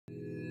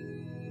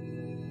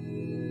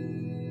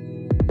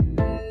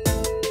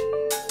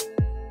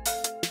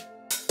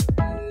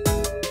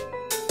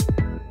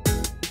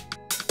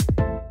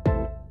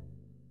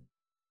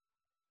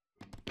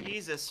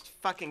Jesus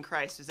fucking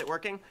Christ. Is it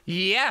working?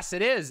 Yes,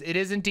 it is. It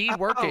is indeed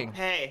working. Oh,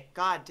 hey.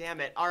 God damn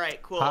it. All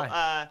right, cool.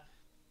 Hi.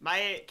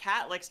 My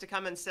cat likes to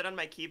come and sit on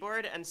my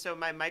keyboard, and so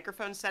my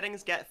microphone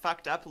settings get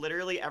fucked up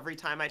literally every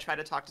time I try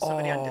to talk to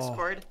somebody on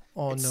Discord.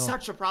 Oh, it's no.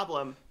 such a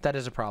problem. That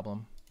is a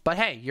problem. But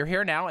hey, you're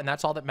here now, and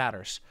that's all that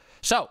matters.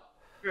 So,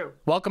 True.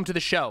 Welcome to the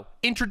show.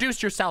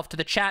 Introduce yourself to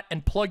the chat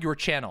and plug your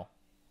channel.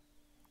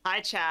 Hi,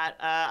 chat.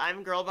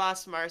 I'm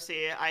Girlboss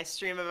Marci. I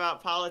stream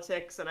about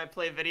politics, and I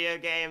play video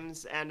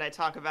games, and I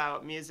talk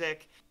about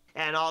music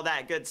and all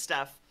that good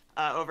stuff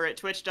over at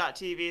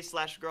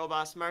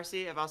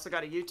twitch.tv/girlbossmarci. I've also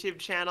got a YouTube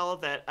channel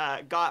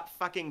that got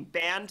fucking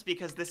banned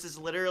because this is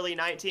literally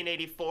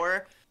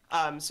 1984.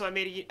 So I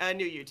made a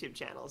new YouTube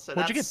channel. So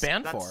What'd you get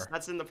banned for?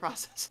 That's in the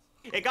process.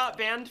 It got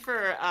banned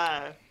for,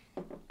 I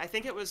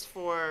think it was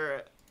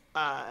for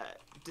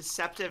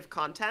deceptive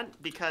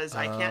content because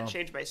I can't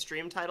change my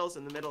stream titles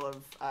in the middle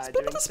of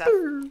doing stuff.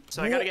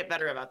 So I gotta get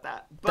better about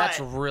that. But, That's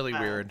really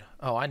weird.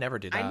 Oh, I never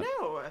do that. I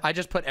know. I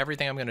just put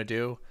everything I'm going to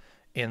do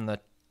in the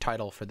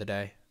title for the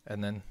day,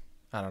 and then,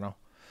 I don't know.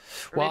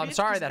 Well, I'm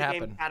sorry that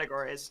happened.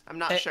 Categories. I'm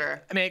not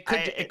sure. I mean,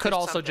 it could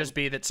also just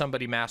be that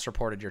somebody mass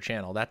reported your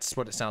channel. That's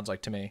what it sounds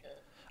like to me.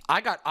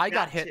 I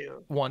got hit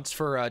once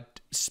for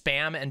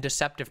spam and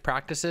deceptive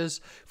practices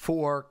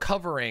for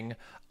covering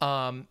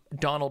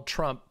Donald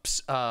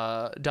Trump's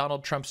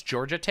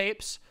Georgia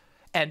tapes,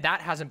 and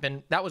that hasn't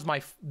been. That was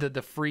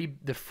the free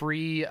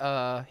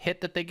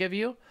hit that they give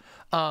you.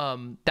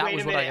 That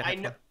was what I got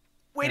hit for.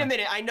 Wait a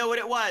minute, I know what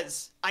it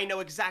was. I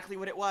know exactly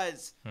what it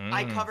was.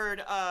 I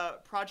covered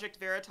Project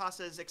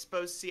Veritas's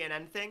exposed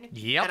CNN thing.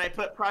 Yep. And I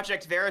put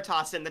Project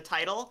Veritas in the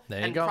title.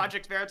 There you go.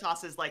 Project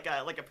Veritas is like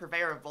a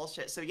purveyor of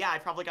bullshit. So yeah, I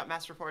probably got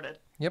mass reported.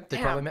 Yep,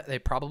 they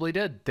probably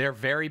did. They're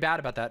very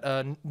bad about that.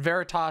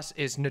 Veritas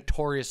is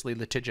notoriously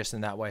litigious in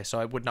that way, so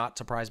it would not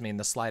surprise me in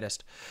the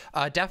slightest.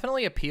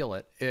 Definitely appeal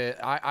it.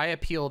 I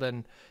appealed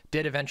and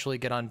did eventually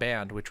get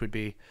unbanned, which would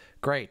be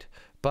great.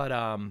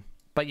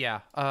 But yeah,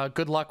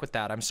 good luck with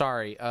that. I'm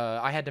sorry.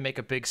 I had to make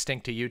a big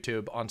stink to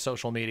YouTube on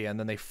social media, and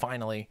then they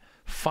finally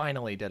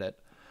did it.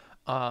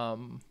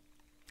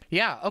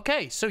 Yeah,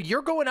 okay. So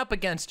you're going up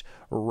against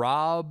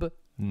Rob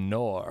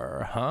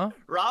Noor, huh?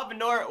 Rob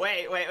Noor.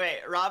 Wait.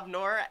 Rob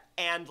Noor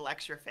and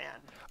Lecture Fan.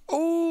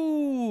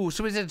 Oh,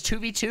 so is it a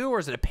 2v2 or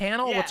is it a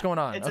panel? Yeah, What's going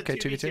on? It's okay, a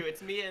 2v2. 2v2.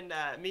 It's me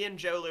and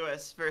Joe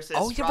Lewis versus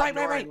right.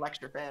 and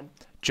Lecture Fan.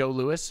 Joe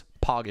Lewis,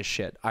 pog as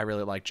shit. I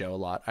really like Joe a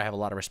lot. I have a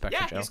lot of respect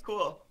for Joe. Yeah, he's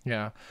cool.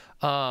 Yeah.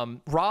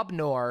 Rob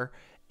Noor.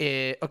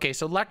 Okay,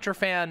 so Lecture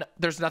Fan.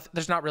 There's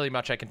not really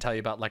much I can tell you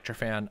about Lecture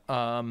Fan.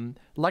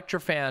 Lecture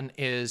Fan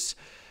is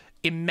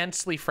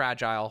immensely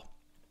fragile.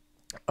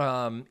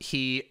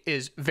 He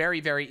is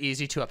very, very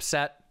easy to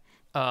upset,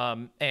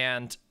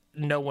 and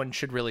no one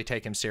should really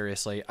take him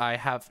seriously. I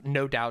have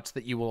no doubts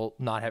that you will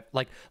not have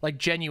like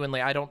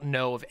genuinely. I don't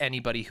know of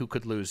anybody who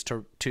could lose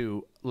to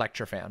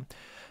Lecture Fan.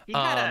 He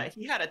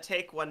had a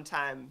take one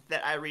time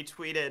that I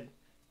retweeted.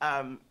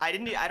 I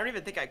don't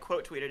even think I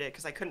quote tweeted it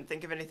because I couldn't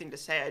think of anything to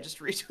say. I just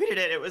retweeted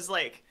it. It was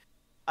like,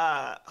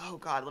 oh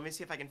god, let me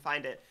see if I can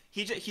find it.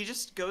 He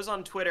just goes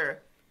on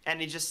Twitter and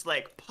he just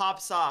like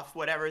pops off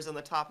whatever's on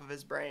the top of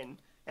his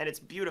brain. And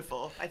it's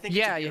beautiful. I think.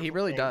 Yeah, he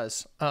really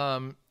does.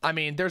 I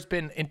mean, there's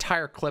been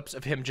entire clips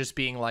of him just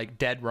being like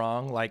dead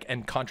wrong, like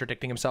and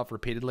contradicting himself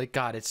repeatedly.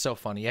 God, it's so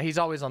funny. Yeah, he's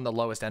always on the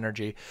lowest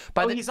energy.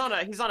 He's on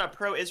a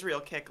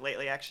pro-Israel kick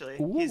lately. Actually,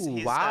 Ooh, he's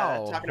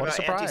wow! Talking what about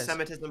a surprise.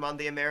 anti-Semitism on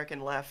the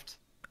American left.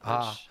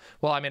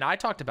 Well, I mean, I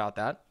talked about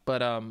that,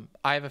 but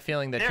I have a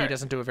feeling that he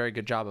doesn't do a very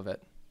good job of it.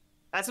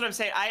 That's what I'm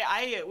saying.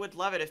 I would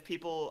love it if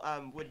people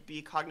would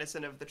be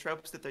cognizant of the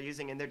tropes that they're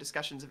using in their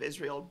discussions of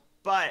Israel,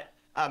 but.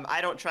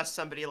 I don't trust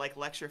somebody like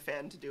Lecture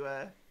Fan to do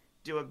a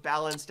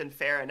balanced and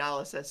fair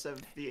analysis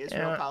of the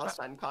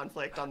Israel-Palestine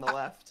conflict on the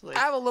left. Like,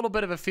 I have a little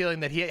bit of a feeling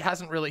that he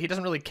doesn't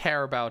really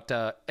care about.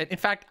 In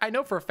fact, I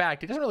know for a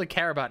fact he doesn't really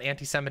care about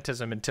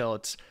anti-Semitism until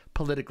it's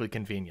politically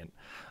convenient.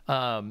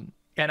 And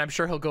I'm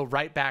sure he'll go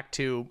right back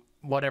to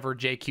whatever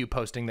JQ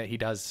posting that he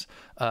does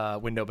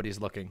when nobody's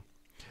looking.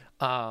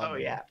 Oh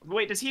yeah.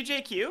 Wait, does he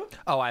JQ?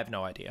 Oh, I have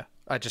no idea.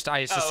 I just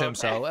assume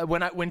so.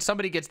 When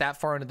somebody gets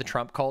that far into the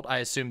Trump cult, I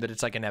assume that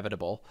it's like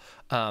inevitable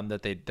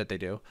that they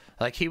do.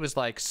 Like he was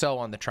like so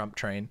on the Trump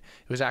train.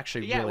 It was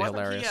actually really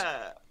hilarious.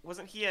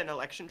 Wasn't he an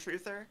election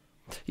truther?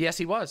 Yes,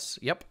 he was.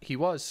 Yep, he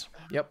was.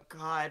 Yep. Oh,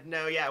 God,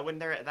 no, yeah. When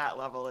they're at that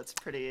level, it's a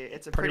pretty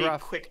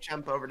rough. Quick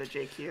jump over to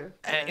JQ.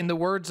 In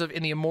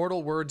the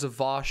immortal words of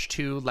Vosh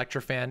 2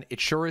 Lecture Fan, it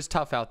sure is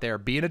tough out there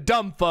being a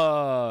dumb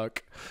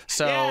fuck.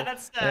 So yeah,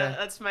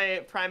 that's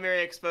my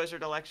primary exposure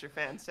to Lecture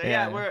Fan. So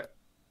yeah.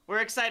 We're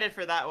excited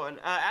for that one.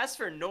 As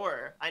for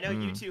Noor, I know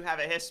you two have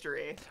a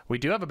history. We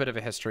do have a bit of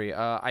a history.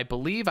 I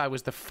believe I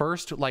was the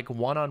first like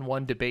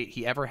one-on-one debate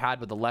he ever had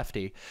with a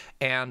lefty,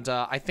 and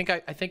I think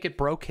it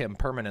broke him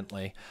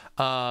permanently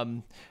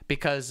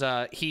because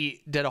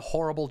he did a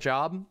horrible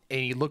job and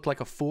he looked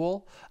like a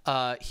fool.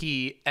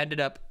 He ended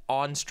up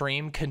on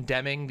stream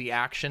condemning the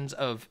actions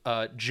of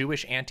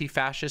Jewish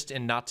anti-fascists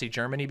in Nazi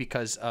Germany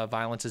because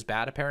violence is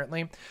bad,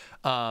 apparently.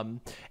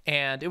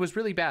 And it was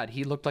really bad.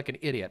 He looked like an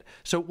idiot.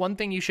 So one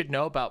thing you should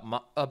know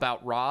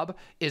about Rob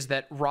is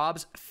that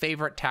Rob's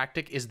favorite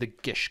tactic is the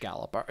Gish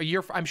Gallop.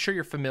 I'm sure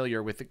you're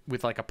familiar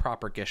with like a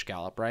proper Gish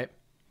Gallop, right?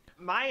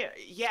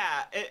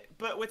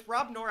 But with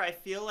Rob Noor, I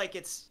feel like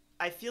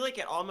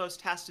it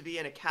almost has to be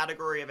in a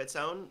category of its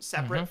own,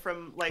 separate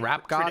from like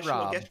Rap God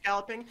traditional Rob. Gish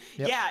galloping.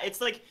 Yep. Yeah,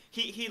 it's like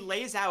he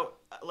lays out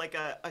like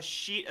a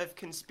sheet of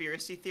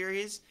conspiracy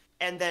theories,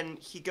 and then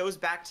he goes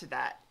back to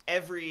that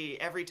every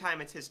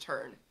time it's his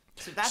turn.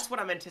 So that's what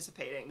I'm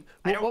anticipating.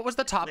 What was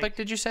the topic?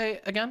 Did you say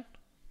again?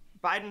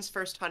 Biden's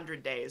first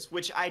 100 days,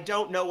 which I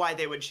don't know why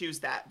they would choose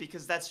that,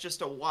 because that's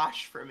just a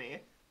wash for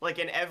me. Like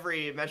in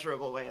every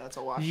measurable way, that's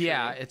a wash.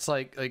 Yeah, it's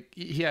like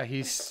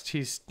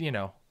he's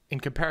in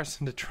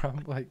comparison to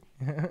Trump, like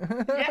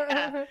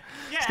yeah,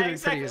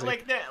 exactly.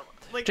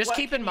 Just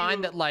keep in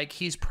mind that like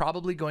he's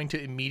probably going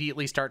to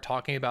immediately start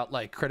talking about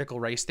like critical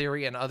race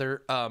theory and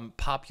other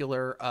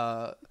popular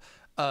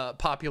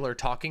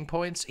talking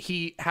points.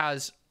 He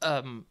has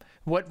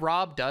what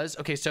Rob does.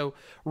 Okay, so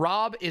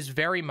Rob is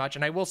very much,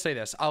 and I will say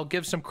this, I'll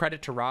give some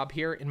credit to Rob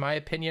here. In my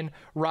opinion,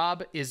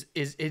 Rob is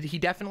he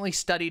definitely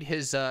studied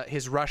his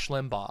Rush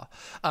Limbaugh,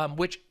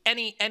 which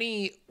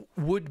any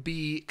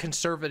would-be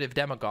conservative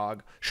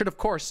demagogue should of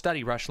course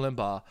study Rush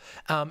Limbaugh.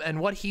 And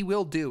what he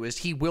will do is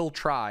he will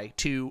try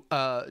to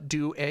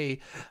do a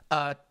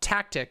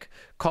tactic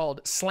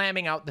called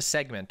slamming out the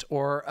segment,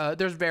 or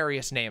there's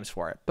various names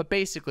for it, but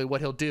basically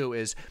what he'll do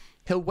is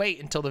he'll wait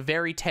until the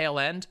very tail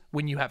end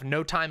when you have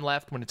no time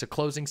left, when it's a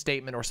closing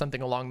statement or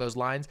something along those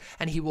lines,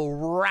 and he will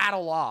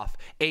rattle off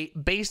a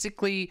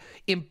basically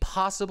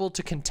impossible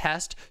to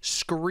contest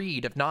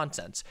screed of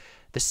nonsense.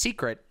 The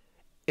secret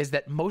is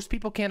that most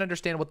people can't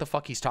understand what the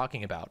fuck he's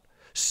talking about.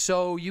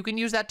 So you can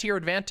use that to your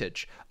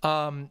advantage.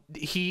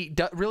 He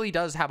really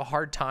does have a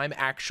hard time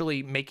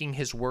actually making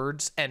his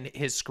words and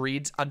his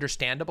screeds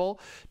understandable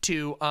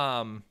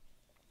to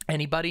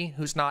anybody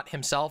who's not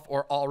himself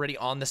or already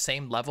on the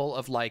same level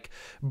of like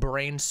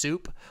brain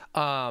soup.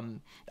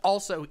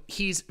 Also,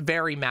 he's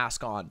very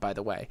mask on, by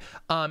the way.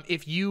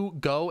 If you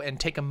go and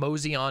take a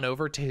mosey on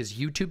over to his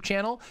YouTube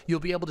channel, you'll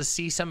be able to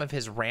see some of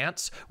his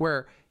rants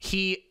where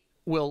he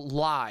will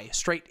lie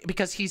straight,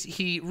 because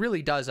he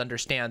really does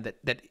understand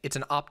that it's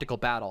an optical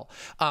battle.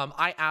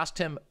 I asked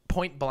him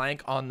point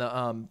blank on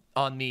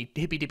the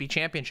Hippy Dippy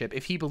Championship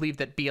if he believed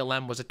that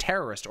BLM was a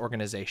terrorist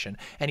organization,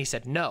 and he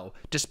said no,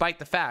 despite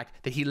the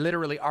fact that he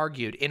literally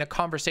argued in a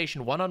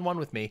conversation one-on-one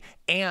with me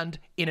and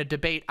in a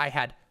debate I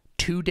had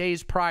 2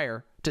 days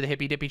prior to the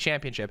Hippy Dippy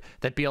Championship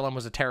that BLM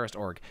was a terrorist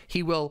org.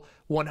 He will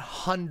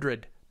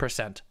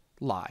 100%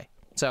 lie.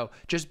 So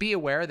just be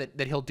aware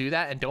that he'll do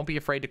that, and don't be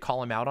afraid to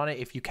call him out on it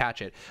if you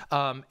catch it.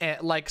 And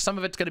like some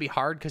of it's going to be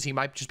hard because he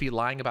might just be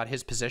lying about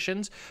his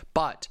positions,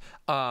 but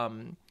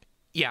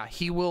yeah,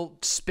 he will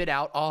spit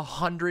out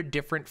 100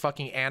 different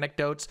fucking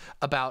anecdotes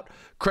about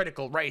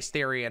critical race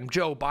theory and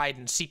Joe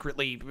Biden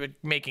secretly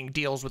making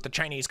deals with the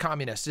Chinese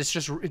communists.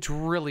 It's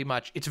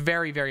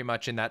very, very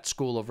much in that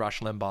school of Rush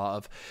Limbaugh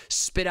of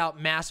spit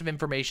out massive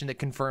information that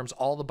confirms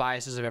all the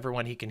biases of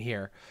everyone he can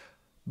hear.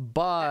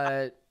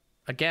 But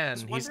again,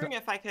 I was wondering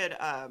if I could,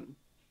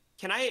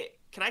 can I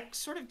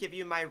sort of give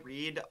you my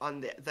read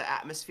on the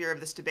atmosphere of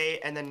this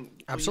debate, and then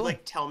will you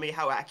like tell me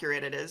how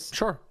accurate it is?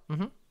 Sure.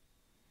 Mm-hmm.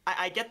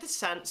 I get the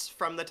sense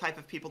from the type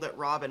of people that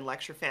Rob and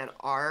Lecture Fan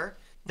are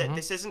that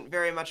this isn't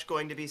very much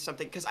going to be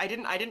something, because I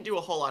didn't do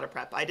a whole lot of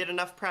prep. I did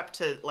enough prep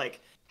to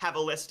like have a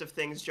list of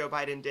things Joe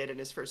Biden did in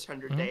his first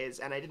 100 days,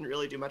 and I didn't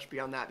really do much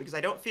beyond that, because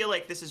I don't feel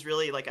like this is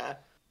really like a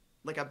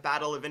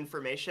battle of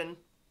information.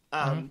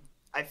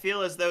 I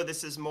feel as though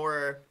this is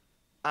more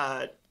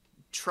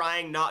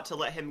trying not to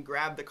let him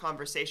grab the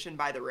conversation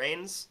by the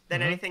reins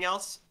than anything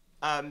else.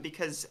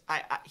 Because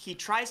he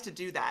tries to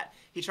do that.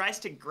 He tries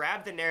to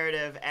grab the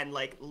narrative and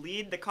like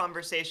lead the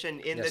conversation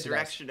in the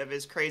direction of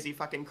his crazy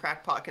fucking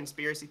crackpot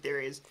conspiracy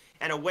theories,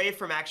 and away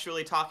from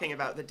actually talking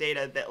about the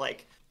data that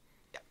like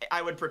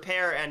I would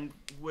prepare and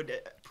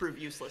would prove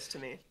useless to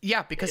me.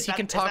 Yeah, because he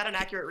can talk. Is that an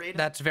accurate read?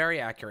 That's very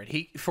accurate.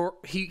 He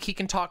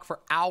can talk for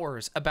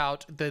hours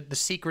about the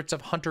secrets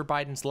of Hunter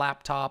Biden's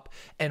laptop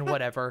and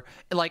whatever.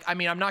 Like, I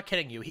mean, I'm not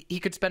kidding you. He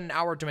could spend an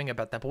hour doing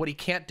about that. But what he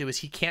can't do is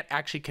he can't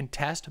actually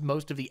contest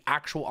most of the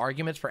actual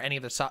arguments for any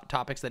of the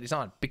topics that he's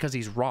on, because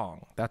he's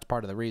wrong. That's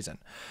part of the reason.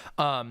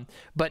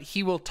 But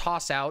he will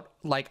toss out,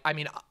 like, I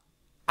mean,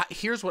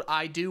 here's what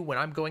I do when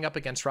I'm going up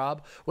against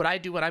Rob. What I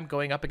do when I'm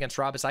going up against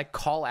Rob is I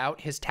call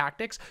out his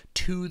tactics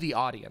to the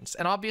audience.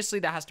 And obviously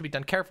that has to be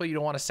done carefully. You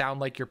don't want to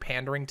sound like you're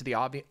pandering to the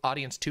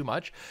audience too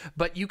much.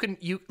 But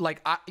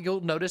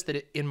you'll notice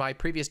that in my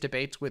previous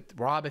debates with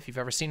Rob, if you've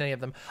ever seen any of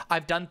them,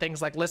 I've done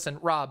things like, listen,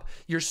 Rob,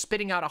 you're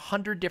spitting out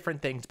 100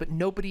 different things, but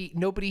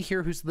nobody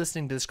here who's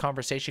listening to this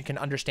conversation can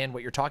understand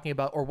what you're talking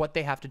about or what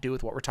they have to do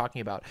with what we're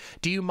talking about.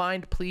 Do you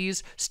mind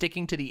please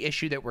sticking to the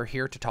issue that we're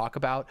here to talk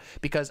about?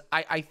 Because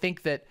I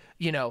think that that,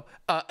 you know,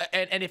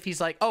 and if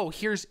he's like, oh,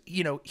 here's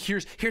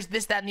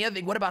this, that, and the other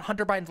thing, what about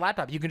Hunter Biden's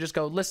laptop? You can just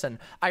go, listen,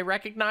 I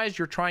recognize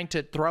you're trying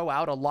to throw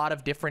out a lot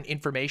of different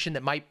information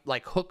that might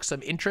like hook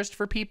some interest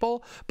for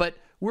people, but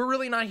we're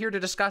really not here to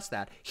discuss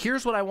that.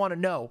 Here's what I want to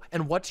know,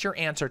 and what's your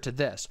answer to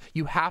this?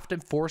 You have to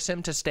force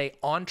him to stay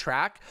on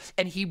track,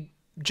 and he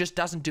just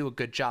doesn't do a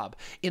good job.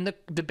 In the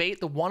debate,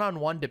 the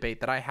one-on-one debate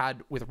that I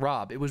had with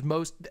Rob,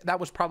 that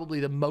was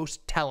probably the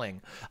most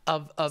telling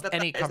of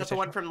any conversation. Is that the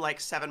one from like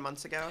 7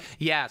 months ago?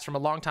 Yeah, it's from a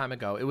long time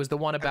ago. It was the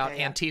one about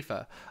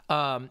Antifa.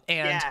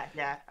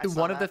 And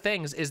one of the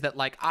things is that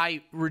like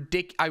I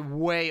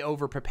way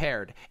over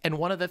prepared. And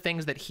one of the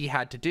things that he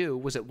had to do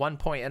was at one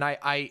point, and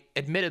I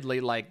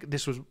admittedly, like,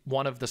 this was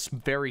one of the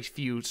very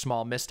few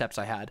small missteps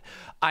I had.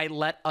 I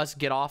let us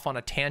get off on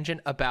a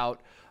tangent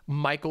about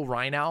Michael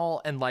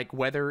Reinauel and like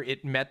whether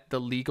it met the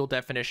legal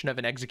definition of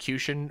an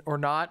execution or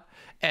not,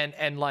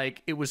 and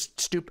like it was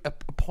a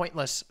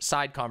pointless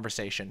side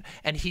conversation,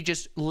 and he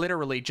just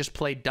literally just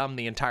played dumb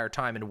the entire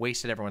time and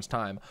wasted everyone's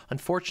time.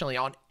 Unfortunately,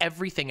 on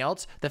everything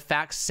else, the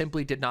facts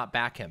simply did not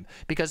back him,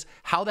 because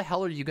how the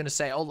hell are you going to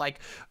say, oh, like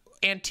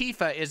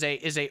Antifa is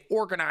a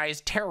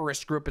organized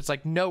terrorist group? It's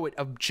like, no, it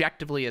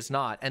objectively is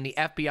not, and the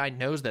FBI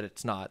knows that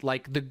it's not.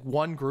 Like, the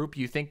one group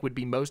you think would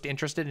be most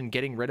interested in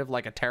getting rid of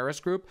like a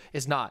terrorist group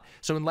is not.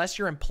 So unless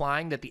you're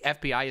implying that the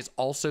FBI is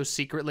also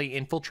secretly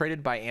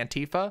infiltrated by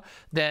Antifa,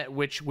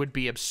 which would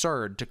be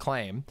absurd to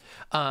claim,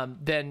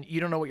 then you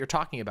don't know what you're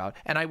talking about.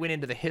 And I went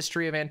into the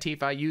history of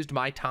Antifa. I used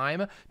my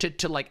time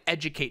to like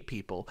educate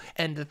people.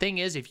 And the thing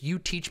is, if you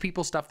teach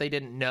people stuff they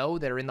didn't know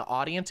that are in the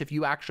audience, if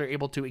you actually are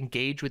able to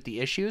engage with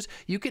the issues,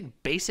 you can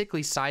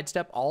basically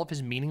sidestep all of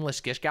his meaningless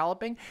gish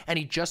galloping, and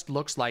he just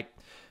looks like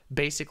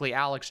basically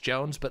Alex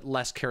Jones, but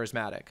less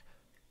charismatic.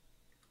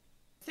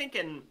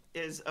 Thinking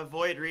is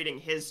avoid reading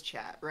his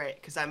chat, right?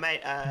 Because I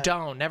might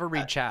never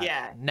read chat.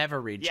 Yeah, never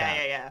read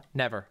chat. Yeah.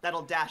 Never.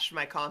 That'll dash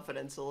my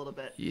confidence a little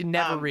bit. You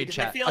never read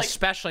chat,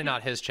 especially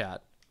not his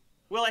chat.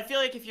 Well, I feel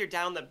like if you're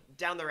down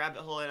the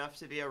rabbit hole enough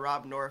to be a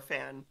Rob Noor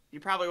fan, you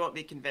probably won't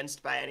be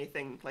convinced by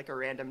anything like a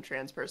random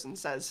trans person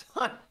says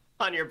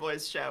on your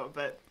boy's show,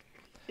 but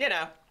you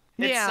know.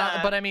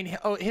 But I mean,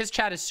 his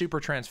chat is super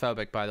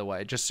transphobic, by the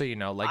way, just so you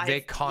know. Like,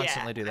 they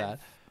constantly do that.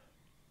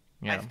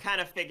 I've kind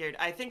of figured.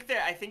 I think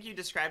you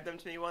described them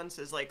to me once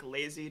as like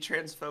lazy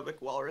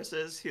transphobic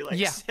walruses who like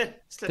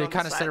sit they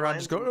kind of sit around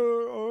and just go,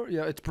 oh.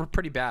 Yeah, it's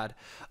pretty bad.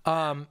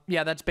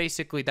 That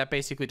basically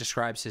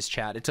describes his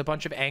chat. It's a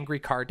bunch of angry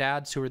car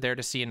dads who are there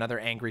to see another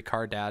angry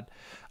car dad.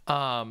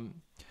 Oh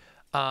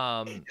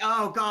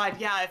God,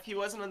 yeah. If he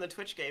wasn't on the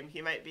Twitch game,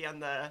 he might be on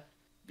the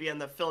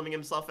filming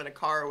himself in a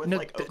car with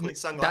like Oakley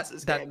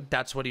sunglasses game.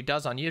 That's what he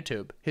does on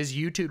YouTube. His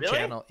YouTube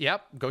channel.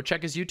 Yep, go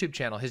check his YouTube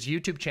channel. His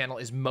YouTube channel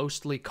is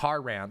mostly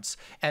car rants.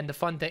 And the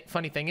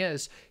funny thing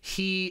is,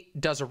 he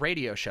does a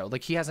radio show.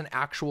 Like, he has an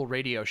actual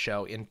radio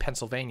show in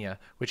Pennsylvania,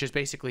 which is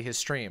basically his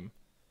stream.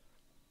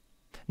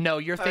 No,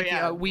 you're thinking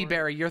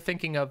Weeberry. You're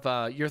thinking of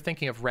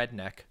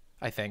Redneck,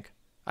 I think.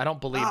 I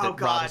don't believe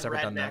that Rob has ever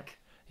done that.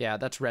 Yeah,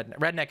 that's Redneck.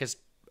 Redneck is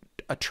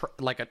a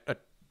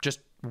just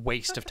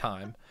waste of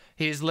time.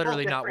 He's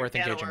literally not worth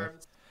engaging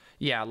with.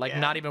 Yeah, like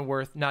not even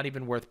worth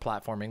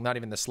platforming, not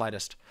even the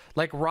slightest.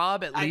 Like,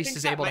 Rob at least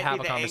is able to have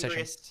a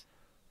conversation.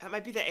 That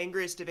might be the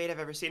angriest debate I've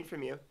ever seen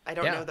from you. I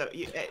don't know that.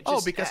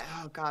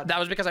 God, that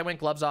was because I went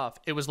gloves off.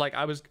 It was like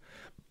I was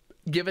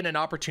given an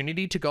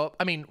opportunity to go.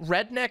 I mean,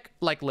 Redneck,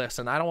 like,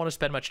 listen, I don't want to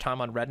spend much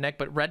time on Redneck,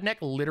 but Redneck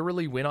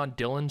literally went on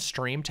Dylan's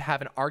stream to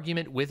have an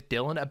argument with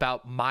Dylan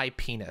about my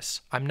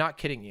penis. I'm not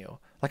kidding you.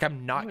 Like,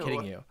 I'm not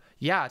kidding you.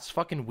 Yeah, it's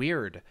fucking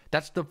weird.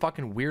 That's the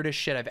fucking weirdest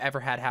shit I've ever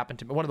had happen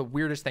to me. One of the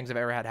weirdest things I've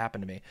ever had happen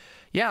to me.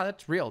 Yeah,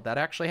 that's real. That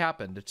actually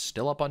happened. It's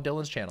still up on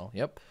Dylan's channel.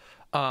 Yep.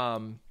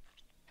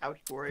 Couch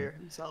warrior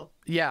himself.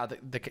 Yeah.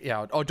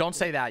 Oh, don't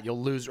say that.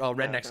 You'll lose. Oh,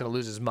 Redneck's gonna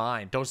lose his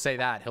mind. Don't say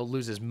that. He'll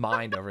lose his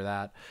mind over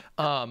that.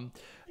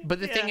 But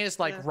the thing is,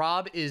 like,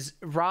 Rob is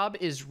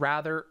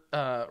rather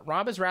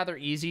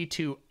easy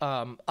to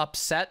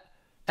upset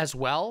as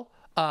well.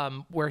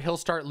 Where he'll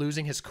start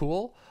losing his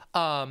cool.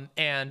 And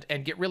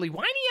get really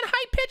whiny and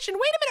high pitched and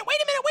wait a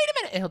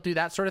minute, and he'll do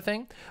that sort of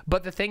thing.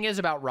 But the thing is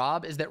about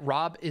Rob is that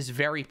Rob is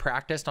very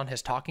practiced on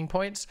his talking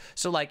points.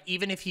 So, like,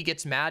 even if he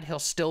gets mad, he'll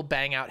still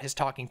bang out his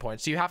talking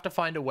points. So you have to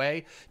find a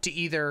way to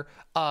either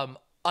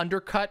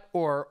undercut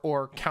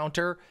or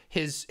counter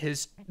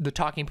the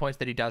talking points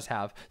that he does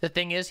have. The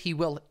thing is, he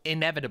will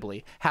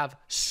inevitably have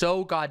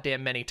so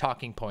goddamn many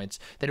talking points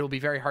that it will be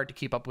very hard to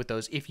keep up with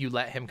those if you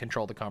let him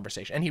control the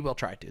conversation. And he will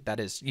try to. That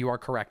is, you are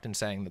correct in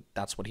saying that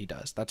that's what he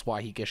does. That's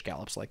why he gish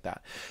gallops like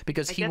that,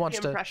 because he wants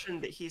to. I get the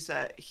impression that he's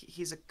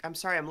a. I'm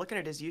sorry, I'm looking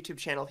at his YouTube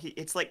channel.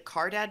 It's like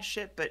car dad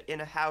shit, but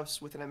in a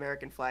house with an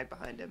American flag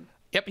behind him.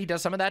 Yep, he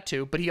does some of that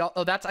too, but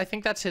I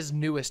think that's his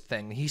newest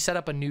thing. He set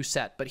up a new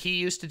set, but he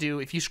used to do,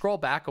 if you scroll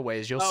back a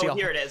ways, you'll see. Oh,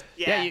 here it is.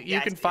 Yeah, you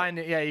can find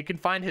it. Yeah, you can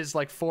find his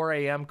like 4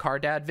 a.m. car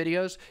dad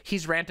videos.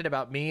 He's ranted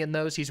about me in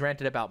those. He's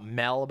ranted about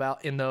Mel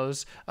in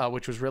those,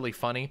 which was really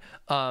funny.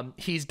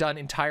 He's done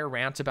entire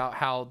rants about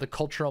how the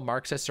cultural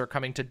Marxists are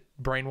coming to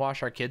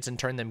brainwash our kids and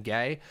turn them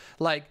gay.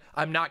 Like,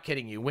 I'm not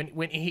kidding you.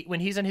 When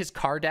he's in his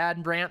car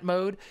dad rant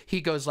mode,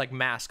 he goes like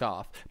mask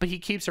off, but he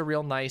keeps a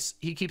real nice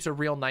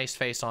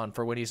face on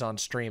for when he's on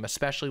stream,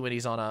 especially when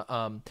he's on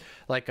a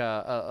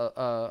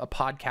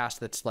podcast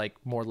that's like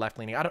more left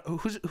leaning. I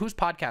don't who's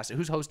podcast,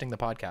 who's hosting the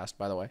podcast,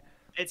 by the way.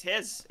 It's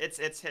his. It's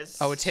his.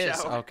 Oh, it's his.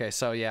 show. Okay,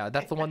 so yeah,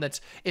 that's the one that's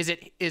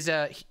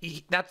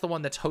that's the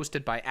one that's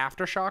hosted by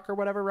Aftershock or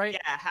whatever, right?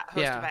 Yeah,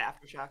 hosted by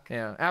Aftershock.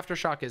 Yeah,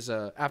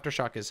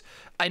 Aftershock is,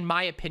 in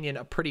my opinion,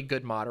 a pretty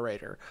good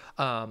moderator.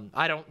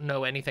 I don't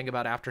know anything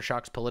about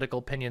Aftershock's political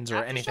opinions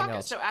or anything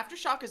else. So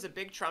Aftershock is a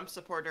big Trump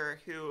supporter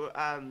who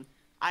the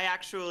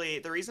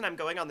reason I'm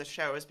going on the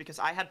show is because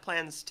I had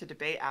plans to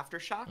debate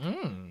Aftershock.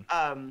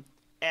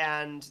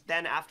 And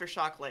then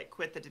Aftershock like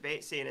quit the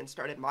debate scene and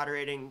started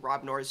moderating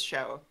Rob Noor's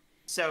show.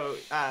 So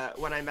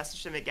when I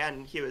messaged him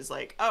again, he was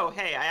like, "Oh,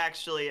 hey, I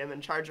actually am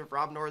in charge of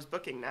Rob Noor's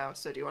booking now.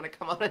 So do you want to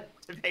come on and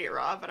debate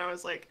Rob?" And I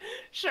was like,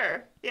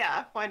 "Sure,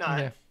 yeah, why not?"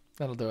 Yeah,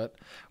 that'll do it.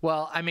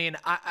 Well, I mean,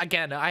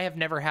 I have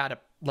never had a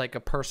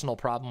personal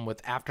problem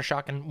with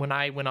Aftershock, and when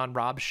I went on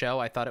Rob's show,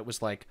 I thought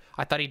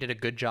he did a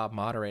good job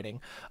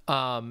moderating,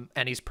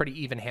 and he's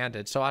pretty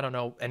even-handed. So I don't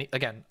know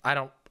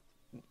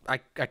I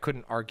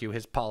couldn't argue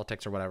his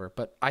politics or whatever,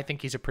 but I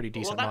think he's a pretty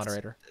decent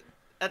moderator.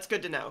 That's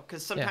good to know,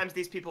 because sometimes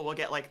these people will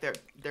get like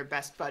their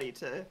best buddy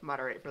to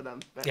moderate for them.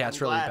 But yeah, it's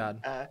really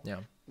bad.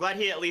 Glad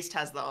he at least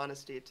has the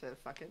honesty to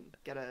fucking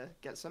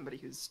get somebody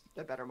who's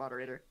a better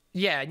moderator.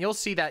 Yeah, and you'll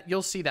see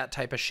that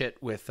type of shit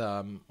with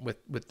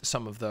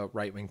some of the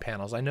right-wing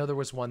panels. I know there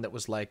was one that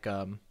was like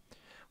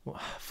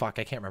fuck,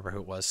 I can't remember who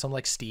it was. Some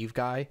like Steve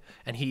guy,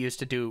 and he used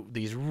to do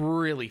these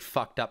really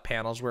fucked up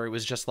panels where it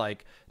was just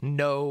like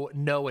no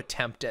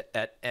attempt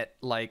at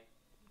like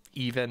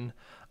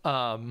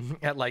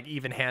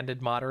even-handed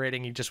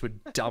moderating. He just would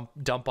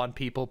dump on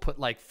people, put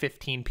like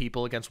 15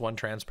 people against one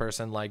trans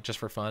person, like just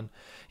for fun.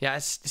 Yeah,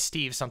 it's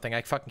Steve something.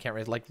 I fucking can't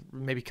remember, like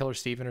maybe Killer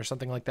Steven or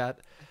something like that.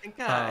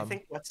 I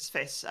think what's his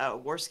face?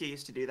 Warski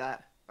used to do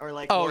that. Or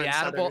like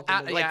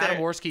Adam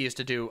Worski used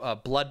to do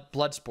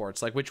blood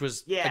sports, like, which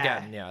was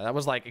again, that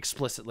was like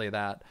explicitly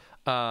that.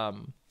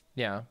 That's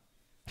rough.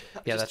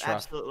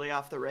 Absolutely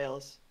off the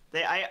rails.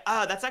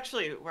 That's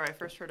actually where I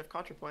first heard of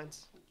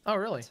ContraPoints. Oh,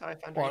 really? That's how I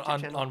found her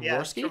YouTube channel. On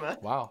Worski?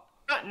 Wow.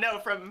 No,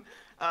 from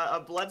a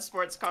blood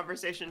sports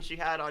conversation she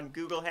had on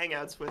Google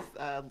Hangouts with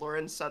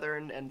Lauren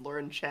Southern and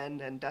Lauren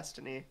Chen and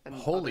Destiny. And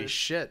holy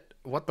shit!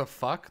 What the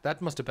fuck? That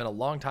must have been a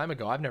long time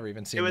ago. I've never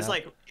even seen. It was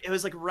like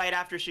right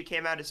after she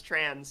came out as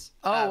trans.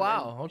 Oh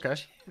wow! Okay.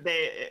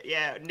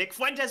 Nick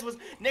Fuentes was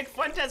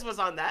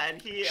on that,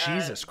 and he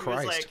Jesus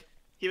Christ.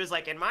 He was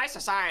like, in my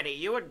society,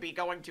 you would be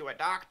going to a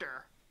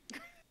doctor.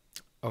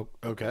 Oh,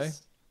 okay.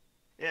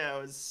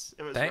 It was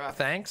rough.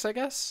 Thanks, I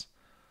guess.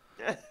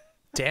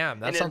 Damn,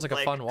 that sounds like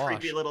a fun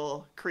watch.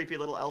 Creepy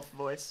little elf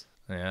voice.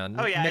 Yeah.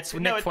 Oh yeah, Nick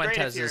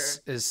Fuentes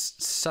is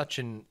such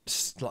an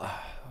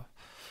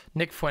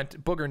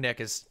Booger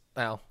Nick is,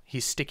 well,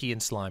 he's sticky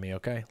and slimy.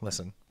 Okay,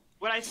 listen.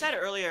 What I said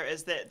earlier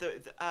is that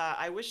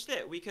I wish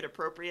that we could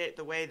appropriate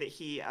the way that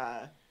he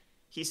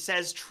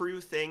says true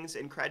things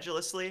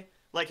incredulously.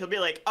 Like he'll be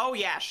like, "Oh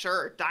yeah,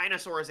 sure,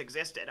 dinosaurs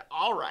existed.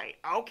 All right,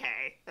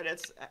 okay," and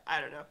I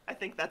don't know. I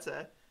think that's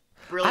a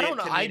brilliant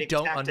comedic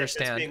tactic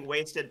that's being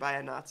wasted by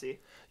a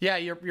Nazi. Yeah,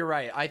 you're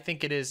right. I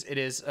think it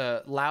is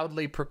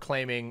loudly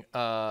proclaiming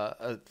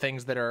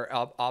things that are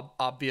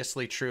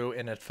obviously true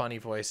in a funny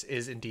voice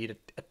is indeed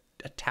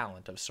a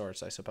talent of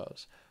sorts, I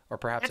suppose, or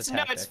perhaps a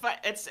tactic.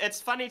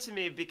 It's funny to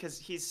me because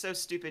he's so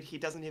stupid he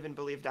doesn't even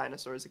believe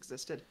dinosaurs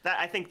existed.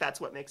 I think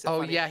that's what makes it funny.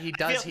 Oh yeah, he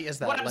does. He is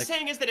that. What I'm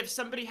saying is that if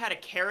somebody had a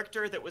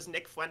character that was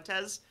Nick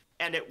Fuentes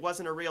and it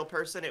wasn't a real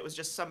person, it was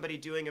just somebody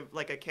doing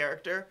a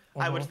character,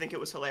 I would think it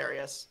was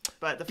hilarious.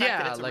 But the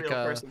fact that it's a real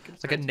person,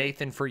 like a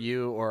Nathan for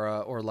you,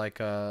 or like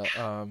a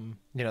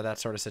that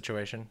sort of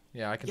situation.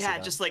 Yeah, I can see that.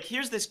 Yeah, just like,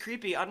 here's this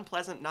creepy,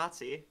 unpleasant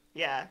Nazi.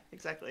 Yeah,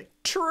 exactly.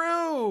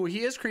 True.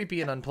 He is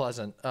creepy and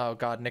unpleasant. Oh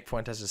God, Nick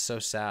Fuentes is so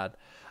sad.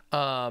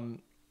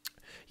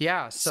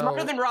 Yeah, so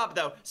smarter than Rob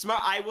though.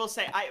 I will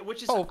say.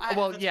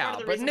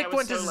 But Nick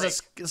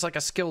Fuentes is like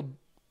a skilled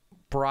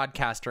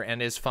broadcaster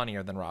and is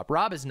funnier than Rob.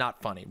 Rob is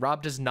not funny.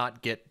 Rob does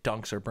not get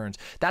dunks or burns.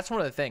 That's one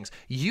of the things.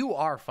 You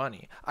are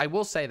funny. I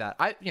will say that.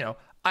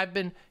 I've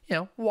been,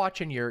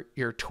 watching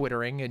your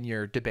twittering and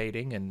your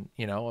debating, and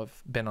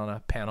I've been on a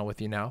panel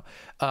with you now.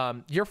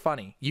 You're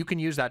funny. You can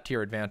use that to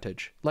your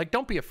advantage. Like,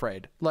 don't be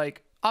afraid.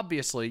 Like,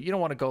 obviously, you don't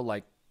want to go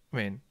like,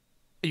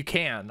 you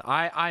can.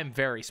 I'm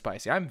very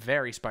spicy. I'm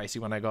very spicy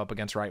when I go up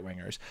against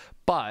right-wingers.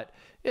 But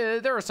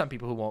there are some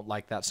people who won't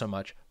like that so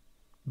much.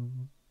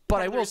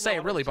 But I will say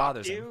it really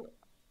bothers him.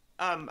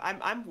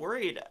 I'm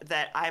worried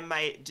that I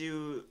might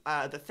do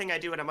the thing I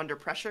do when I'm under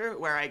pressure,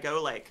 where I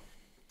go like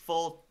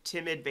full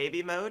timid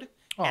baby mode.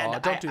 Oh,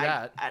 don't do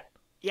that.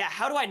 Yeah,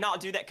 how do I not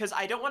do that? Because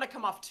I don't want to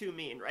come off too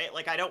mean, right?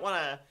 Like, I don't want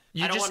to.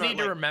 You just need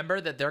to remember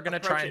that they're going to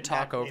try and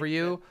talk over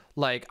you,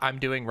 like I'm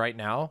doing right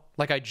now.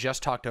 Like I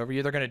just talked over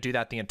you. They're going to do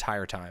that the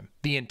entire time.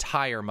 The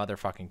entire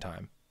motherfucking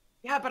time.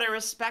 Yeah, but I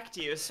respect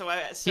you, so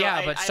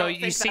Yeah, but I so don't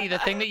you think see, the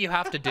that. thing that you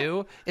have to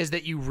do is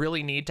that you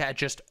really need to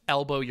just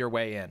elbow your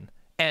way in.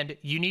 And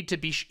you need to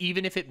be,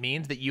 even if it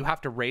means that you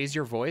have to raise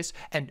your voice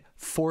and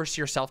force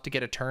yourself to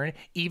get a turn,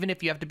 even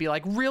if you have to be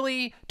like,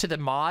 really, to the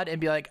mod and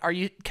be like,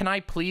 can I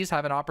please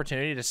have an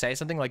opportunity to say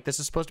something? Like, this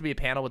is supposed to be a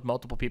panel with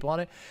multiple people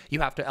on it. You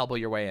have to elbow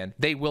your way in.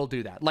 They will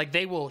do that. Like,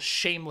 they will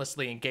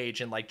shamelessly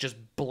engage in like just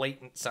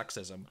blatant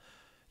sexism.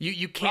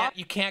 You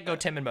can't go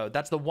Timon mode.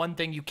 That's the one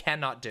thing you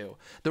cannot do.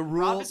 The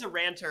rule. Rob is a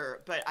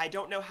ranter, but I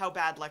don't know how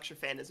bad Lecture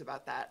Fan is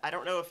about that. I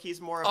don't know if he's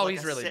more of like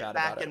he's a really sit bad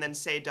back about it. and then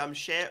say dumb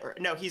shit, or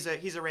no, he's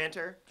a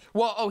ranter.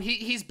 Well,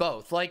 he's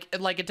both. Like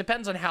it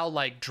depends on how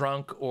like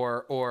drunk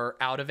or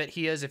out of it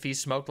he is. If he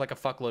smoked like a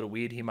fuckload of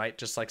weed, he might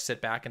just like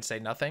sit back and say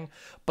nothing.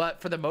 But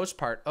for the most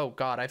part, oh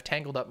god, I've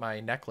tangled up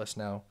my necklace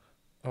now.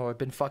 Oh, I've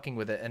been fucking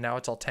with it, and now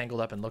it's all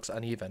tangled up and looks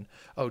uneven.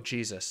 Oh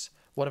Jesus,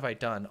 what have I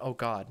done? Oh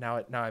god,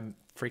 now I'm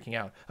freaking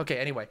out. Okay,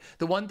 anyway,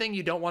 the one thing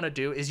you don't want to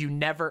do is you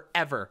never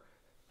ever.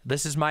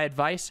 This is my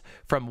advice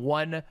from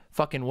one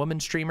fucking woman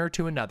streamer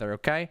to another.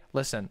 Okay,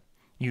 listen,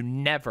 you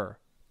never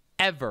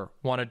ever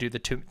want to do the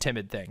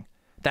timid thing.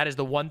 That is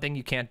the one thing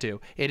you can't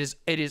do. It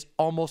is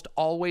almost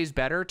always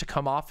better to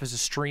come off as a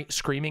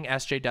screaming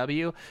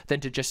SJW than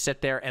to just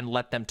sit there and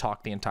let them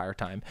talk the entire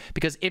time.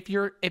 Because if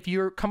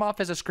you're come off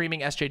as a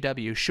screaming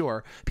SJW,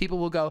 sure, people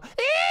will go,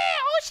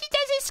 all she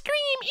does is scream,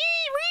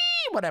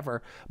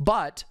 whatever.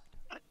 But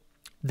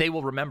they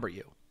will remember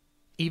you,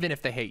 even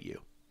if they hate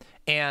you.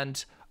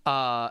 And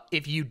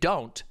if you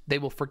don't, they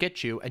will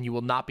forget you, and you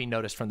will not be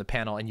noticed from the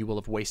panel, and you will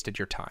have wasted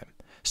your time.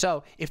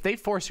 So if they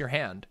force your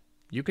hand,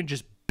 you can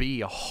just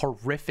be a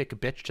horrific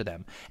bitch to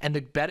them. And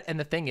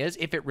the thing is,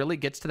 if it really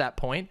gets to that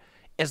point,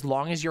 as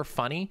long as you're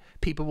funny,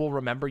 people will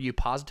remember you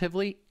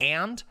positively,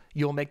 and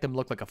you'll make them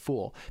look like a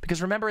fool. Because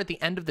remember, at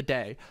the end of the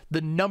day,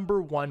 the number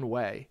one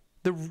way,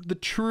 the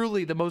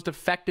truly the most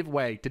effective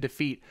way to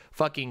defeat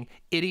fucking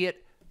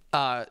idiot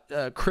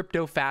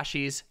crypto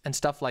fascies and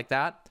stuff like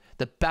that,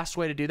 the best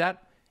way to do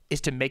that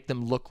is to make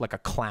them look like a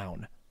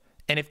clown.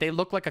 And if they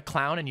look like a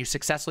clown and you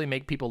successfully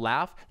make people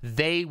laugh,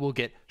 they will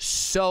get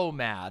so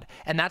mad.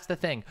 And that's the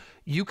thing.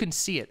 You can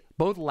see it,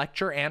 both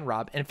Lecture and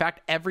Rob. In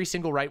fact, every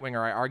single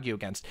right-winger I argue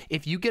against,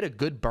 if you get a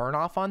good burn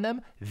off on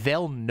them,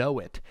 they'll know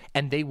it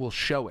and they will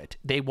show it.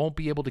 They won't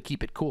be able to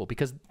keep it cool,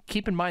 because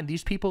keep in mind,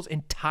 these people's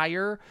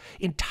entire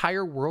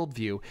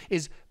worldview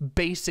is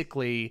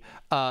basically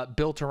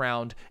built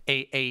around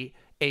a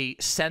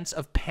sense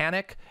of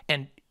panic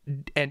and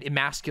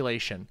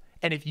emasculation.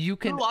 And if you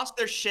can... Who lost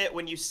their shit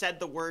when you said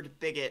the word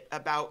bigot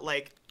about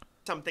like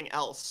something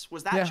else?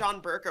 Was that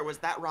John Burke or was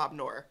that Rob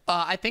Noor?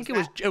 I think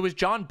it was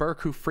John Burke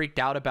who freaked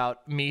out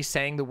about me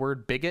saying the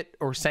word bigot,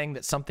 or saying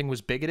that something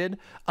was bigoted.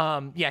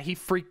 Yeah, he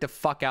freaked the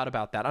fuck out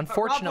about that.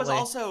 Unfortunately,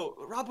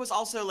 Rob was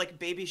also like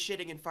baby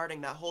shitting and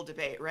farting that whole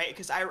debate, right?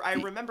 Because I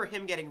remember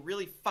him getting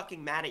really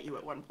fucking mad at you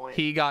at one point.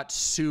 He got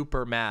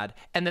super mad.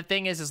 And the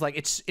thing is like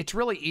it's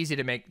really easy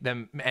to make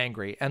them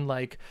angry. And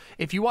like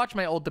if you watch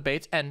my old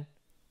debates, and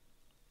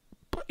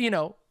you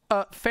know,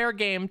 fair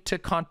game to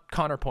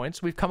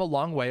counterpoints. We've come a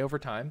long way over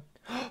time.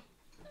 I've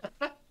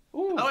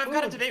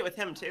got a debate with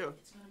him too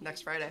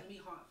next Friday. It's gonna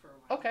be hot for a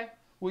while. Okay.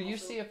 Will you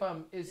see if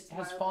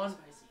has Fawn?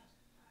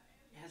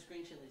 It has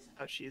green chilies in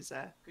it. Oh, she's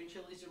Green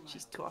chilies are mild.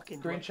 she's talking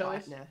Green to a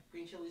chilies? partner.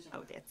 Green chilies are Oh,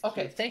 mild. that's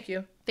Okay.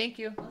 cute. Thank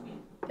you.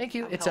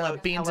 It's Hello,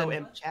 beans hello,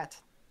 and imp chat.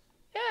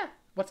 yeah.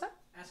 What's that?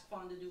 Ask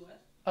Fawn to do what?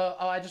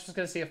 I just was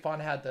gonna see if Fawn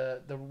had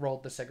the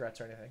rolled the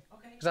cigarettes or anything.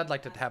 Okay. Because I'd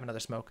like to have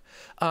another smoke.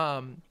 Come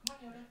on,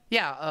 Yoda.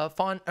 Yeah,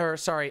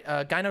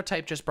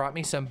 Gynotype just brought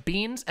me some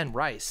beans and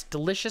rice.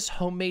 Delicious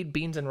homemade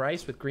beans and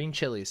rice with green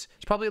chilies.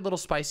 It's probably a little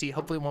spicy.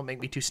 Hopefully it won't make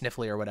me too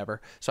sniffly or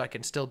whatever, so I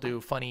can still do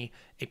funny,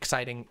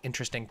 exciting,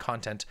 interesting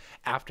content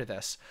after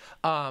this.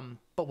 But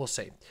we'll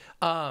see.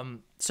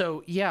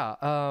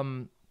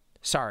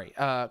 Sorry,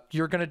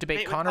 you're going to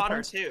debate Connor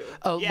Connor too.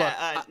 Oh,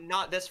 yeah, look,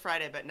 not this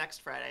Friday, but next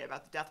Friday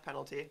about the death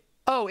penalty.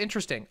 Oh,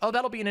 interesting. Oh,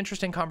 that'll be an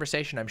interesting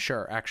conversation, I'm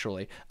sure,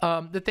 actually.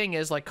 The thing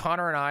is, like,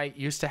 Connor and I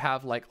used to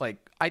have,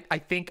 I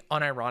think,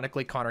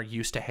 unironically, Connor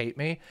used to hate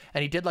me.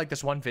 And he did, like,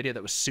 this one video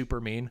that was super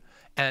mean.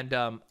 And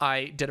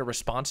I did a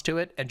response to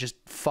it and just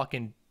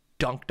fucking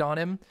dunked on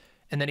him.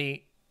 And then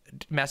he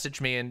messaged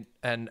me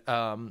and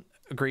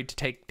agreed to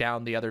take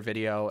down the other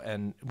video.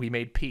 And we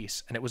made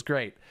peace. And it was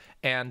great.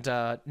 And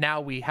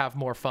now we have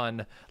more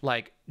fun,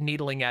 like,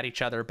 needling at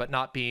each other, but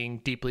not being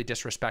deeply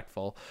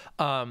disrespectful.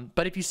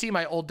 But if you see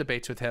my old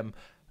debates with him,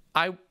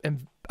 I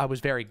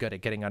was very good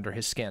at getting under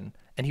his skin,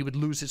 and he would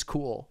lose his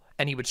cool,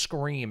 and he would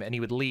scream, and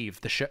he would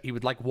leave the show. He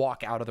would like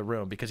walk out of the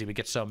room because he would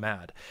get so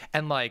mad.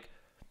 And like,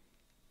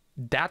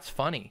 that's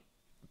funny.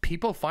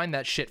 People find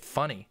that shit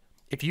funny.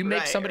 If you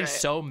make somebody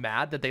so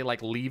mad that they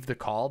like leave the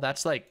call,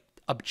 that's like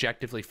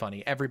objectively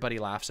funny. Everybody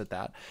laughs at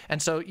that.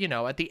 And so, you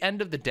know, at the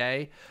end of the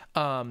day,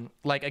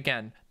 like,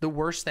 again, the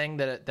worst thing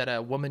that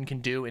a woman can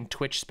do in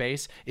Twitch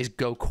space is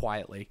go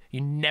quietly.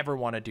 You never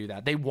want to do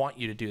that. They want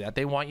you to do that.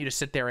 They want you to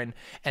sit there and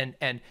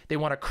they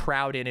want to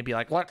crowd in and be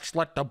like, let's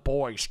let the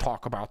boys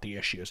talk about the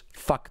issues.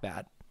 Fuck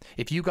that.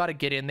 If you got to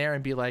get in there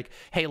and be like,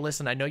 hey,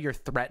 listen, I know you're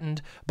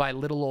threatened by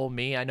little old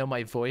me. I know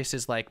my voice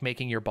is like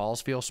making your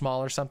balls feel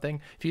small or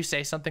something. If you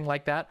say something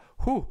like that,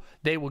 whew,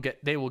 they will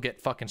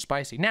get fucking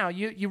spicy. Now,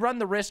 you run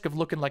the risk of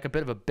looking like a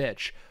bit of a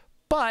bitch.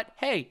 But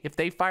hey, if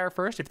they fire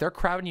first, if they're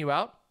crowding you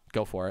out,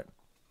 go for it.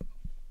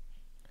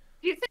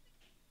 Do you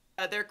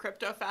think they're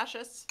crypto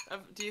fascists?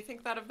 Do you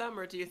think that of them,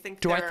 or do you think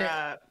Do I they're?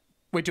 think?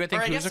 Wait, do I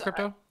think who's a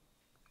crypto?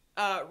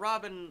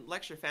 Rob and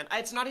Lecture Fan.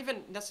 It's not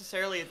even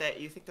necessarily that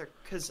you think they're,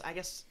 because I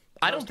guess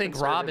I don't think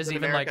Rob is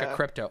even like a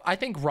crypto. I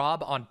think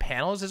Rob on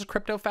panels is a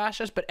crypto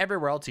fascist, but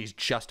everywhere else he's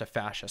just a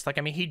fascist. Like,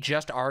 I mean, he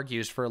just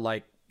argues for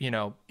like, you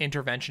know,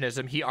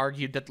 interventionism. He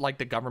argued that like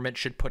the government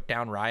should put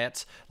down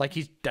riots. Like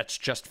that's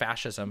just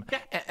fascism. Yeah,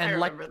 and I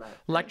like remember that.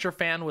 Lecture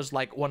Fan was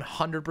like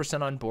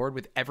 100% on board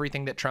with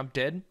everything that Trump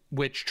did,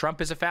 which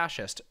Trump is a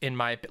fascist in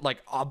my, like,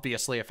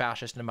 obviously a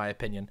fascist in my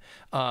opinion.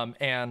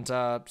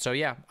 So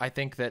yeah, I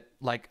think that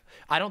like,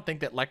 I don't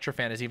think that Lecture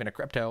Fan is even a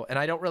crypto, and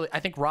I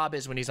think Rob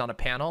is when he's on a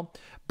panel,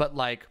 but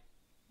like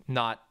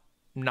not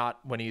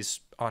when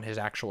he's on his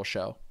actual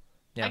show.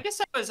 Yeah. I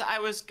guess I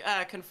was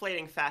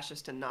conflating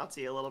fascist and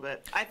Nazi a little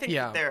bit. I think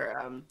Yeah.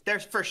 they're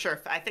for sure.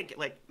 I think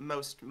like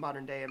most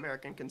modern day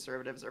American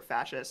conservatives are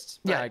fascists.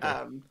 But,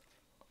 Yeah,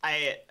 I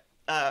agree.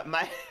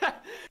 my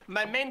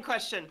my main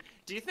question: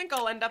 do you think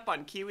I'll end up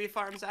on kiwi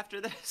farms after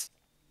this?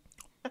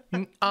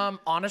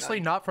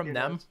 Honestly, not from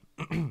them.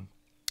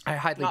 I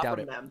highly Not doubt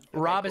from it. them. Okay,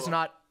 Rob is cool.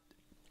 not.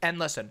 And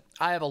listen,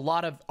 I have a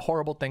lot of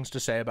horrible things to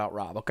say about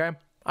Rob. Okay,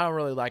 I don't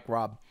really like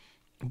Rob,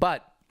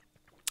 but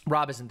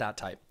Rob isn't that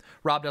type.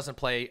 Rob doesn't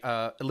play,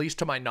 at least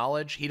to my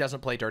knowledge, he doesn't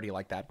play dirty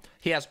like that.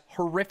 He has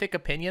horrific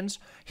opinions.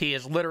 He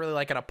is literally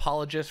like an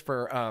apologist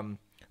for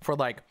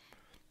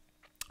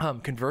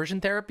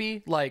conversion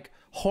therapy, like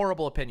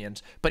horrible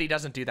opinions, but he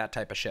doesn't do that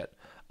type of shit.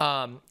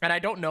 And I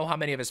don't know how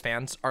many of his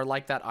fans are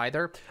like that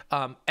either.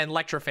 And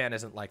Lecture Fan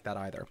isn't like that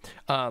either.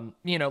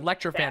 You know,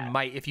 Lecture Fan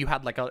might, if you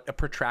had like a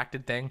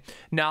protracted thing.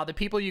 Now, the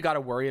people you got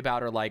to worry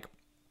about are like,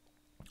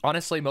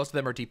 honestly, most of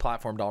them are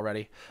deplatformed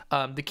already.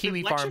 The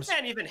Kiwi Does Farms.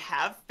 Lecture Fan even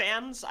have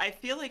fans? I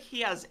feel like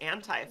he has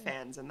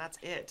anti-fans, and that's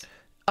it.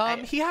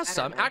 He has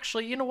I don't some. know.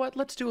 Actually, you know what?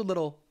 Let's do a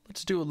little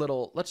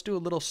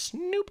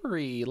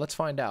snoopery. Let's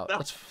find out.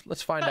 No.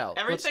 Let's find out.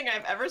 Everything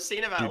I've ever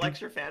seen about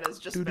Lecture Fan has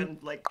just been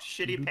like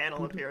shitty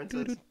panel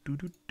appearances.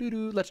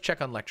 Let's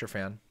check on Lecture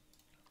Fan.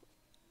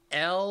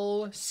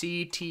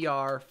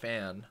 LCTR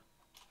fan,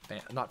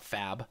 not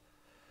Fab.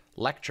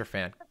 Lecture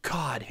Fan.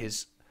 God,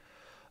 his.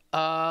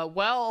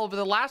 Well, over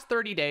the last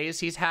 30 days,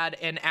 he's had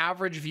an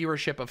average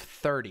viewership of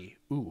 30.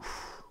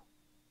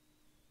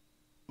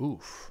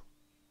 Oof.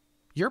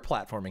 You're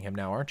platforming him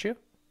now, aren't you?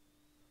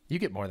 You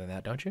get more than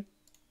that, don't you?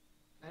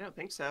 I don't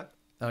think so.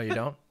 Oh, you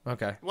don't?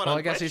 Okay. What, well, on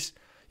I guess Twitch?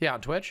 he's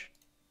on Twitch.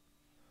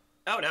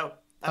 Oh no.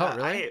 Oh,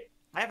 really?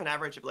 I have an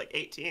average of like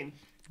 18.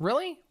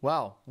 Really?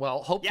 Well,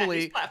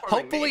 hopefully, he's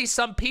platforming me.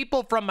 some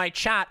people from my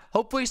chat,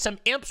 hopefully some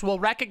imps will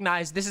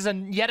recognize this is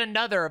yet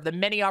another of the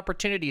many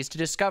opportunities to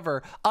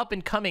discover up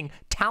and coming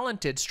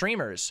talented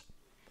streamers.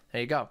 There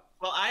you go.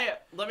 Well,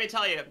 let me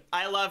tell you,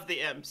 I love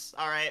the imps.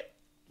 All right,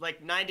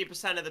 like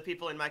 90% of the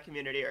people in my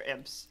community are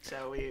imps,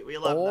 so we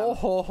love them.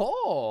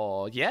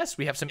 Yes,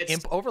 we have some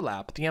imp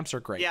overlap. The imps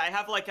are great. Yeah, I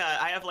have like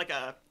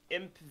a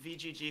imp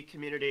VGG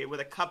community with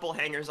a couple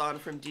hangers on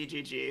from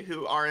DGG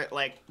who aren't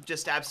like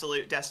just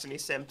absolute Destiny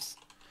simps.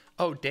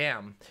 Oh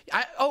damn!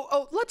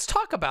 Let's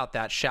talk about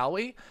that, shall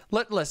we?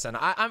 Listen,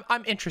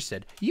 I'm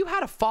interested. You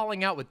had a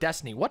falling out with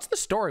Destiny. What's the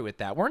story with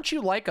that? Weren't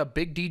you like a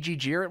big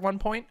DGGer at one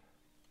point?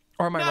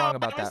 Or am I wrong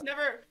about that?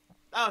 Never.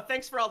 Oh,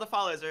 thanks for all the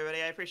follows,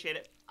 everybody. I appreciate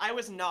it. I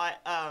was not.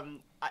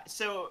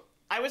 So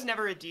I was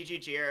never a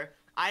DGGer.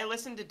 I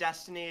listened to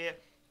Destiny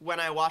when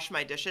I wash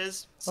my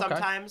dishes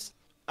sometimes.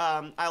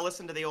 I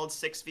listen to the old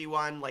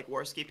 6v1 like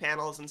Warski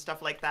panels and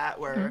stuff like that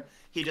where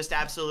he just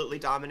absolutely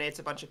dominates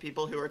a bunch of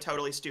people who are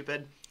totally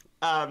stupid.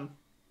 But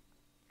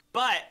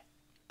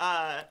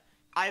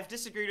I've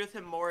disagreed with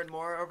him more and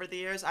more over the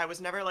years. I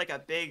was never like a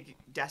big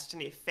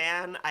Destiny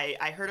fan.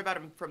 I heard about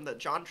him from the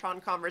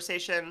JonTron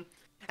conversation,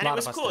 and it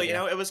was cool. You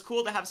know, it was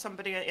cool to have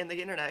somebody in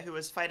the internet who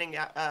was fighting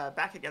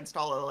back against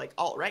all the like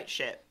alt-right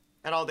shit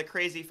and all the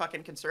crazy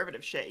fucking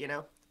conservative shit, you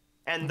know,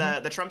 and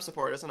the Trump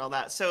supporters and all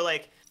that. So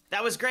like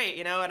that was great,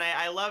 you know, and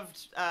I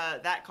loved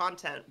that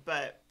content.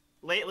 But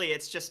lately,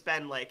 it's just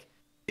been like,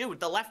 dude,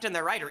 the left and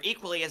the right are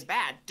equally as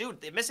bad.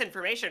 Dude, the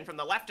misinformation from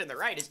the left and the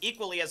right is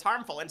equally as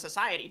harmful in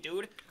society,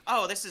 dude.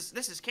 Oh, this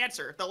is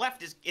cancer. The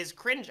left is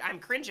cringe. I'm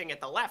cringing at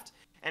the left.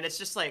 And it's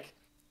just like,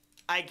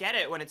 I get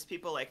it when it's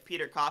people like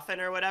Peter Coffin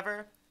or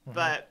whatever,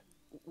 but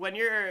when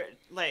you're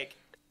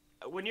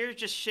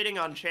just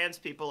shitting on trans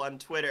people on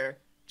Twitter,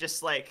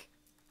 just like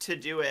to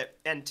do it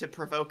and to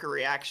provoke a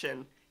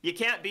reaction, you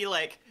can't be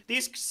like,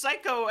 these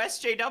psycho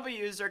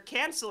SJWs are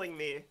canceling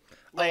me.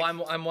 Like,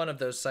 I'm one of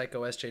those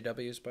psycho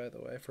SJWs, by the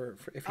way. For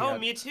if you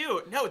me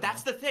too. No,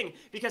 that's the thing,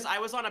 because I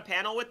was on a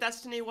panel with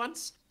Destiny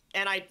once,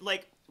 and I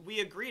like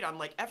we agreed on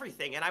like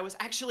everything, and I was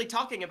actually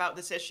talking about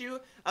this issue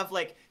of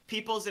like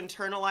people's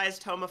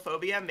internalized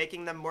homophobia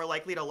making them more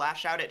likely to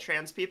lash out at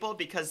trans people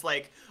because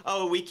like,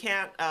 oh, we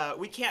can't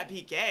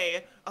be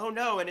gay, oh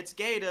no, and it's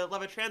gay to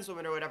love a trans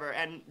woman or whatever,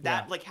 and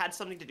that like had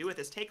something to do with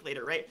his take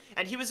later, right?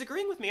 And he was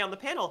agreeing with me on the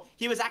panel.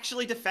 He was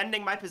actually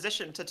defending my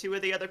position to two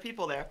of the other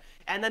people there,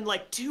 and then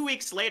like 2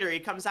 weeks later he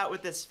comes out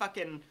with this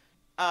fucking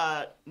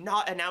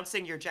not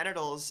announcing your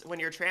genitals when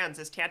you're trans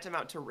is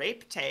tantamount to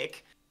rape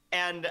take.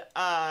 And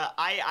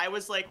I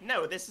was like,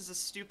 no, this is a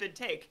stupid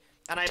take.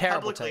 And I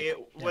Terrible publicly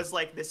was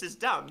like, this is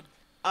dumb.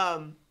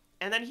 And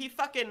then he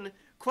fucking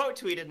quote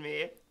tweeted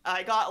me.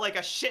 I got like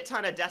a shit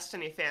ton of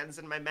Destiny fans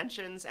in my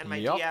mentions and my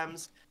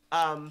DMs.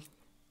 And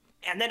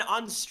then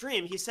on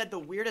stream, he said the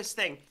weirdest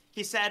thing.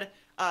 He said,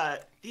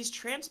 these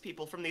trans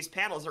people from these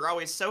panels are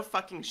always so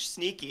fucking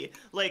sneaky.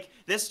 Like,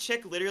 this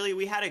chick, literally,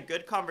 we had a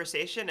good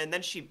conversation, and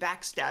then she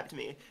backstabbed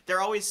me.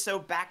 They're always so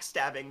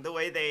backstabbing, the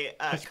way they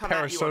come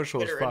at you on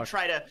Twitter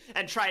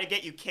and try to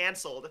get you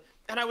canceled.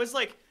 And I was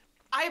like,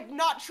 I'm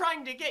not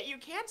trying to get you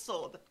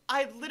canceled.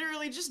 I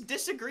literally just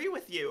disagree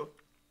with you.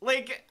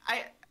 Like,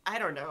 I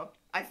don't know.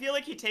 I feel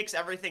like he takes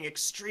everything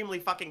extremely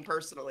fucking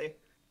personally.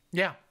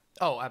 Yeah.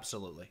 Oh,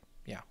 absolutely.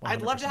 Yeah, 100%.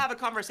 I'd love to have a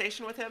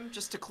conversation with him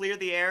just to clear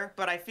the air,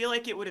 but I feel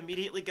like it would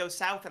immediately go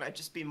south and I'd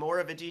just be more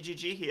of a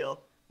DGG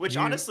heel, which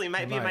honestly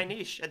might be my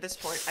niche at this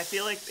point. I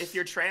feel like if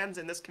you're trans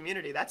in this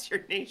community, that's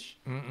your niche.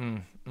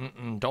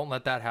 Don't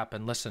let that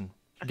happen. Listen,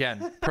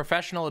 again,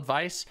 professional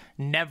advice,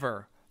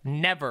 never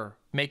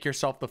make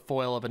yourself the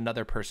foil of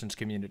another person's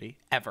community,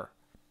 ever.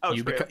 Oh,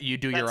 you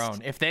do your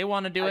own. If they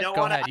want to do it,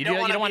 go ahead. You don't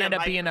want to end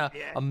up being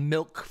a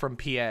milk from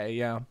PA,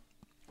 yeah.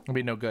 It'll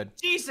be no good.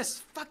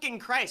 Jesus fucking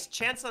Christ.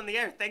 Chance on the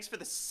air. Thanks for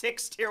the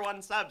 6 tier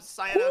 1 subs.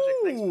 Cyanogic,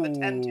 thanks for the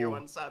 10 tier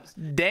 1 subs.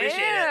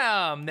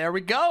 Damn. There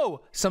we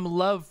go. Some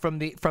love from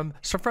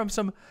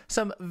some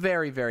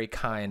very, very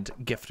kind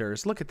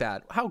gifters. Look at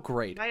that. How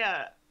great.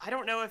 I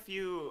don't know if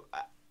you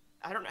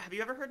I don't know. Have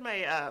you ever heard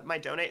my my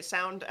donate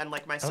sound and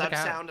like my sub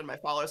sound and my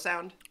follow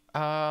sound?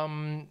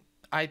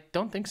 I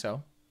don't think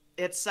so.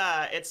 It's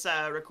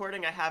a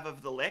recording I have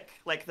of the lick,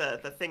 like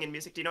the thing in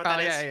music. Do you know what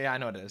that is? Yeah, I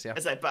know what it is. Yeah.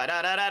 It's like ba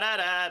da da da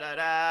da da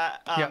da.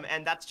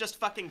 And that's just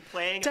fucking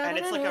playing, and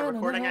it's like a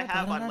recording I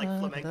have on like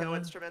flamenco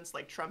instruments,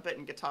 like trumpet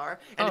and guitar,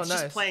 and it's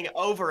just playing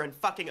over and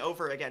fucking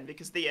over again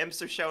because the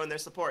imps are showing their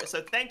support.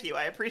 So thank you,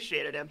 I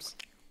appreciate it, imps.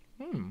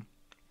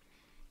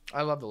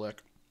 I love the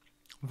lick.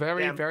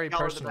 Very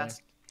personally.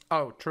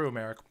 Oh, true,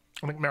 Merrick.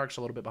 I think Merrick's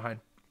a little bit behind.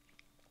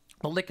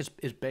 The lick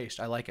is based.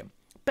 I like it.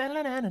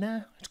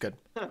 It's good.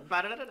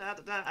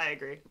 I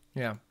agree.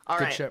 Yeah. All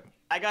good right. Shit.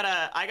 I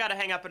gotta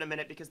hang up in a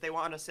minute because they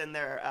want us in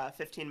there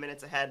 15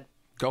 minutes ahead.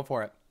 Go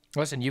for it.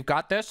 Listen, you've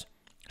got this.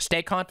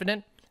 Stay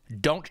confident.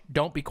 Don't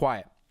be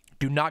quiet.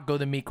 Do not go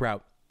the meek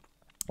route.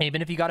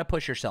 Even if you got to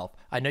push yourself.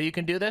 I know you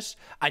can do this.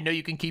 I know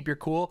you can keep your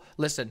cool.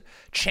 Listen,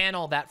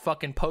 channel that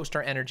fucking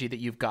poster energy that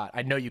you've got.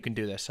 I know you can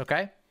do this,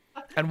 okay?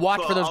 And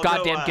watch for those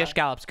goddamn Gish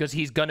Gallops because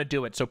he's going to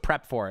do it, so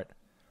prep for it.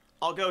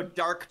 I'll go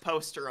dark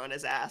poster on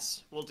his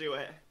ass. We'll do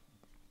it.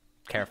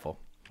 Careful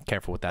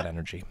with that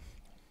energy.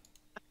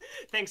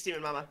 Thanks,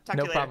 Demon Mama. Talk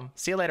to you later. No problem.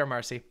 See you later,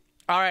 Marci.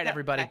 All right,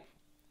 everybody.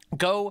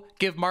 Go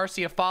give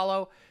Marci a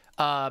follow.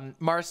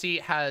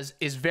 Marci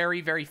is very,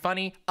 very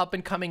funny, up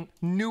and coming,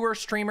 newer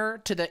streamer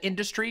to the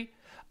industry.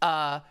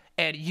 And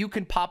you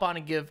can pop on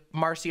and give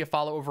Marci a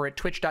follow over at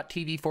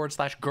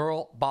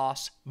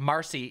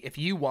twitch.tv/girlbossmarci if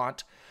you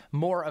want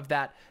more of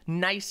that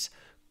nice,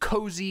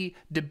 cozy,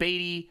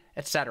 debatey,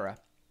 etc.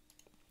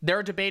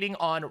 They're debating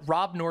on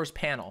Rob Noor's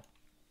panel.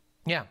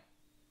 Yeah.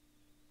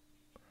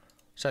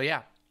 So,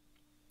 yeah.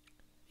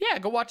 Yeah,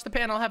 go watch the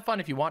panel. Have fun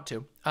if you want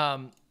to.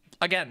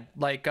 Again,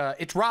 like,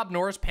 it's Rob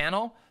Noor's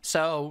panel,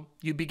 so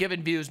you'd be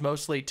given views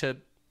mostly to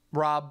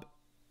Rob,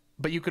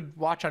 but you could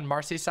watch on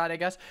Marci's side, I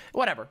guess.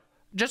 Whatever.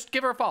 Just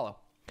give her a follow.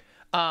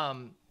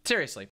 Seriously.